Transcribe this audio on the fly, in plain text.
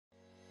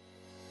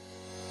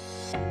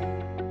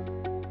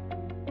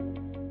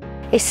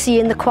It's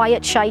seeing the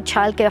quiet, shy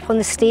child get up on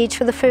the stage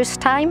for the first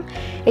time.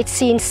 It's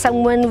seeing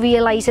someone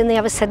realising they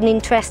have a sudden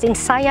interest in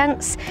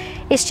science.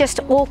 It's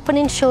just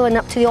opening, showing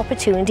up to the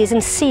opportunities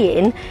and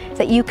seeing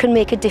that you can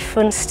make a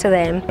difference to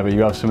them.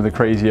 You have some of the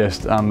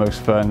craziest and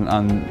most fun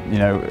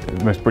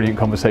and most brilliant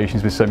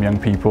conversations with some young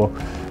people.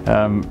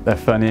 They're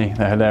funny,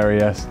 they're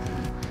hilarious.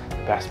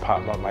 The best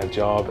part about my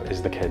job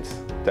is the kids,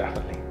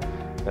 definitely.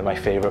 They're my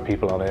favourite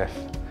people on earth.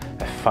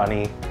 They're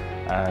funny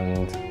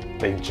and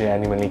they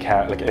genuinely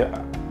care.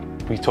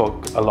 We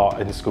talk a lot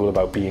in school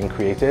about being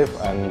creative,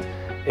 and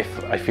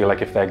I feel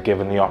like if they're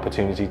given the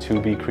opportunity to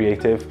be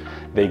creative,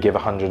 they give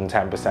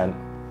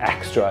 110%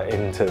 extra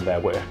into their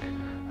work.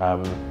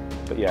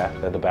 But yeah,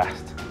 they're the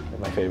best. They're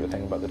my favourite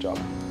thing about the job.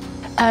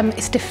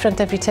 It's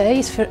different every day.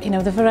 It's for,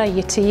 the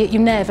variety. You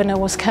never know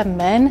what's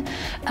coming,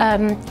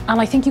 and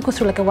I think you go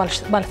through like a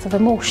wealth of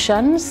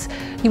emotions.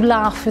 You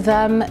laugh with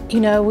them,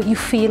 you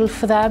feel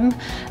for them,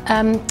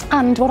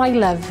 and what I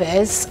love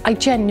is I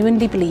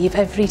genuinely believe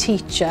every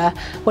teacher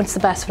wants the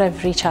best for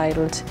every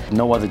child.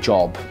 No other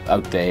job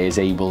out there is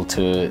able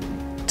to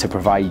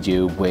provide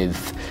you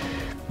with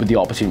the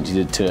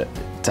opportunity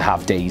to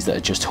have days that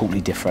are just totally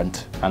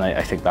different, and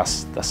I think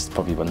that's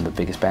probably one of the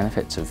biggest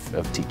benefits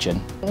of teaching.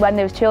 When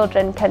those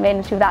children come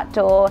in through that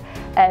door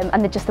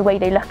and just the way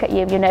they look at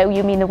you,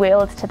 you mean the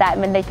world to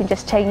them, and they can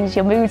just change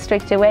your mood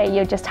straight away.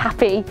 You're just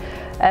happy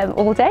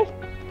all day.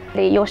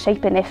 You're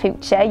shaping their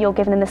future, you're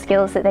giving them the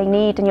skills that they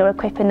need, and you're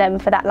equipping them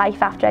for that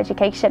life after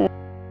education.